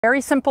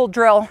Very simple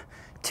drill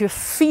to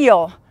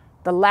feel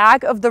the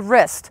lag of the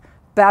wrist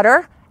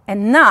better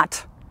and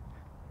not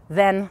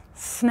then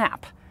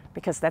snap,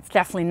 because that's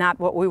definitely not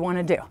what we want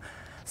to do.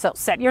 So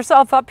set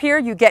yourself up here,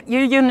 you get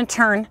your unit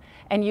turn,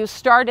 and you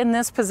start in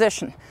this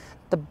position.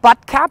 The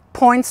butt cap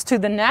points to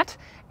the net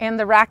and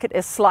the racket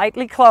is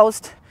slightly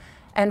closed.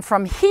 And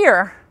from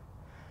here,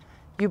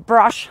 you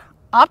brush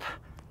up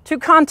to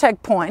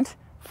contact point,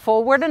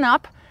 forward and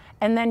up,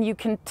 and then you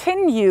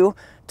continue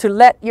to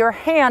let your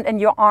hand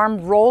and your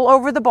arm roll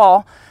over the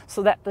ball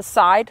so that the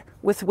side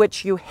with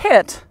which you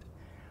hit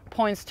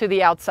points to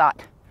the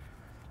outside.